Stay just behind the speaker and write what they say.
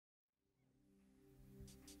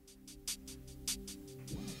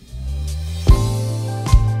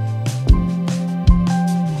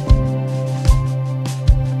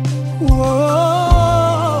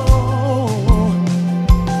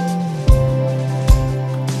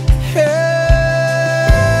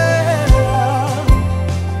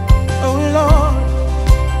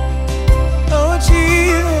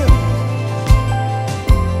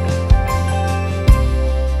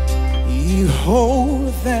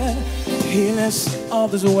said, healers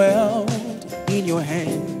of this world in your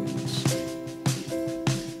hands.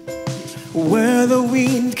 Where the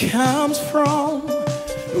wind comes from,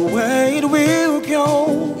 where it will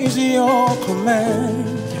go is your command.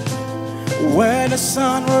 Where the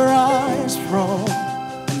sun will rise from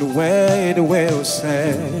and where it will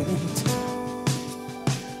set.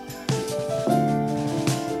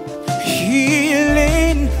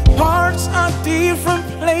 Healing parts of different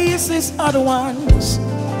places at once,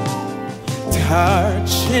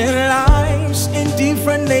 touching lives in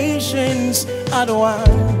different nations at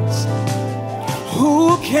once.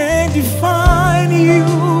 Who can define you?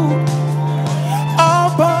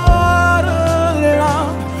 Our bottle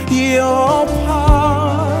of your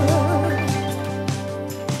power.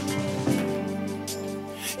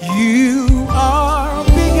 You are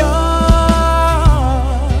beyond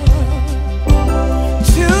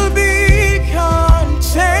to be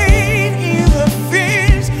contained in the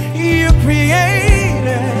things you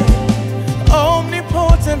created.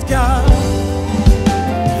 Omnipotent God,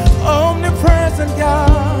 Omnipresent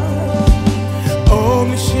God,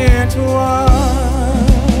 Omniscient One.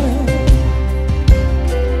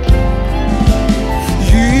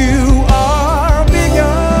 You are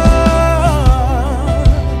beyond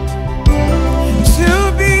to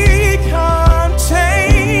be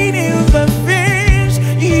contained in the things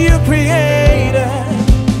you created.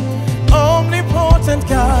 Omnipotent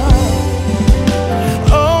God,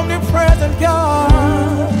 Omnipresent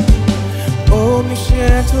God,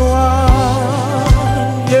 Omniscient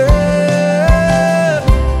One, yeah.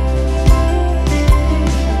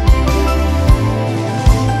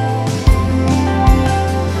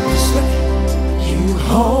 You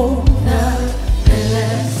hold The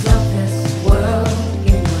pillars of this world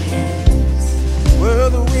in your hands. where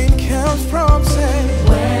the wind comes from, say,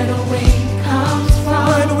 Where the wind comes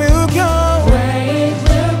where it from, will go, where it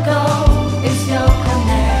will go is your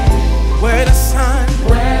command. where the sun,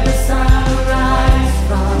 Where the sun rises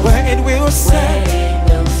from, where it will where set. it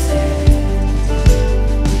will set.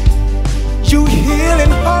 You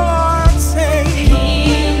healing hearts, say,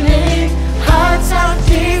 Healing hearts of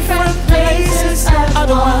different places at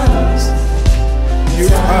once. you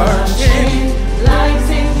touching. Lives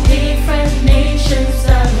in different nations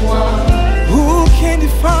at once. Who can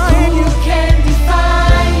define you? Who can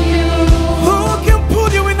define you? Who can put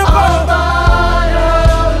you in the A bottle?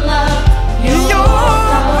 bottle of your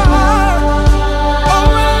power. Oh,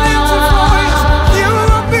 we lift your voice. You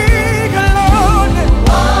are big alone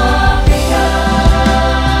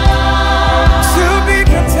to be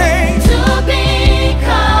contained. To be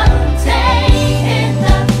contained in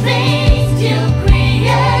the things you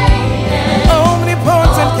created.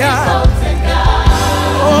 Omnipotent God, Omnipotent God,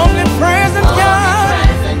 omnipresent God,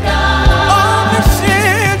 Omnipresent God,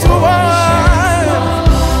 omniscient One.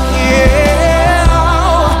 Yeah,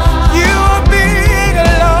 you are big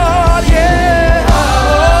alone. Yeah,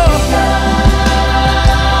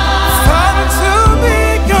 Father, to be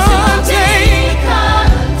contained.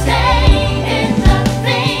 contained in the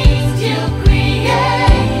things you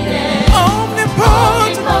created.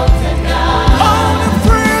 Omnipotent, Omnipotent God,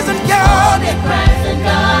 omnipresent God, Omnipresent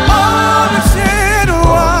God, omniscient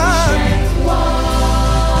One.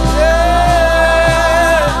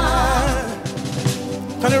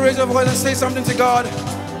 Yeah. Can you raise your voice and say something to God?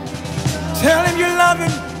 Tell him you love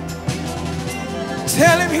him.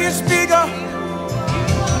 Tell him he's bigger.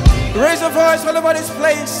 Raise your voice all over this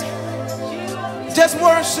place. Just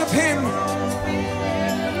worship him.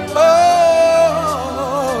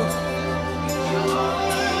 Oh,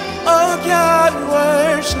 oh God,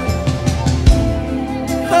 worship.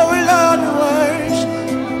 Oh Lord, worship.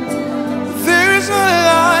 There is none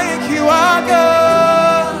like you, our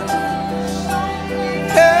God.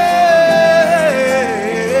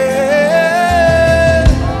 Hey,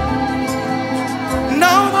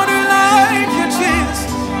 nobody like you, Jesus.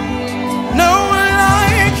 No one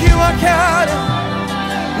like you, our God.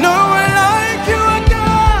 No one like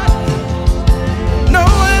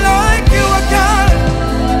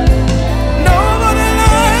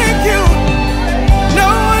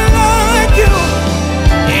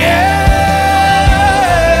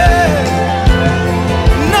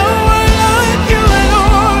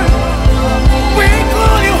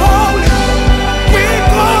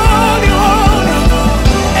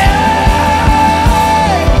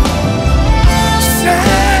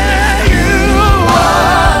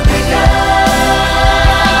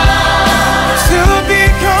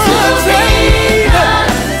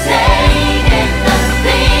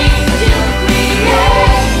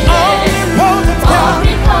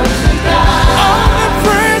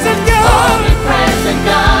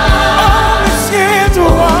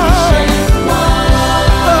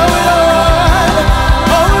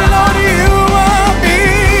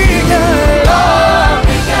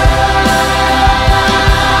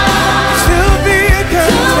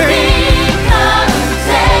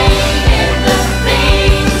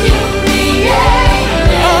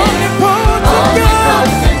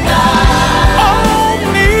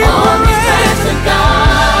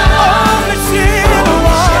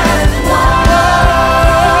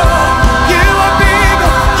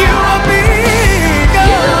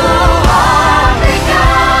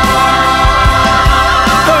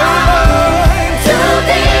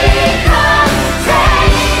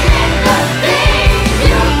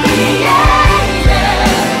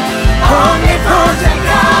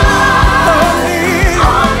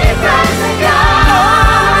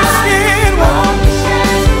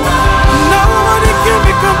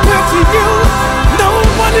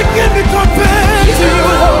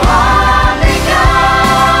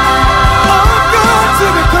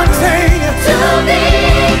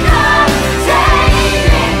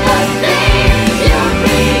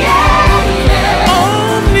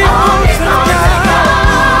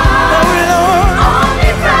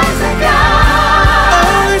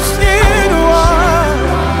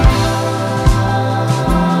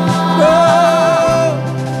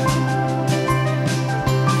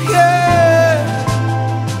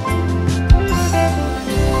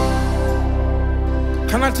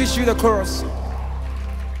teach you the chorus.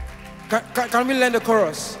 Can we learn the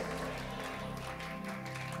chorus?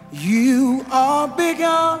 You are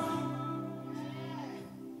bigger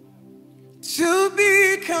to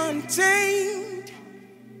be contained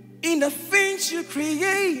in the things you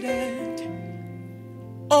created.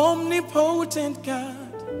 Omnipotent God,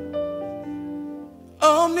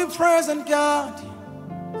 Omnipresent God,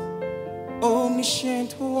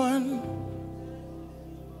 Omniscient One.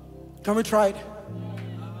 Can we try it?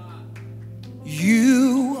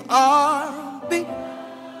 You are big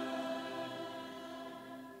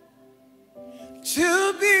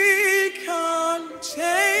to be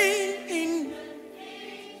contained in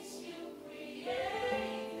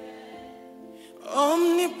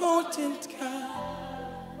omnipotent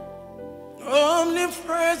God,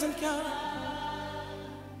 omnipresent God,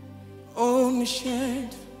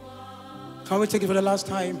 omniscient. Can we take it for the last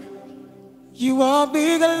time? You are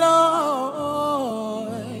bigger,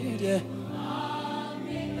 Lord. Yeah.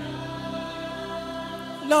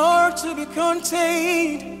 Lord, to be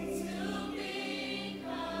contained in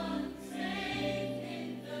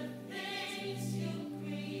the things you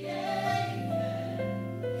created.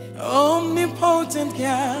 Omnipotent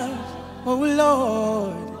God, oh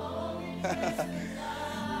Lord.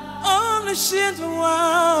 Omniscient One.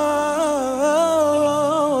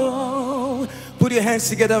 Put your hands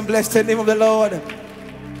together and bless the name of the Lord.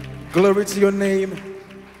 Glory to your name.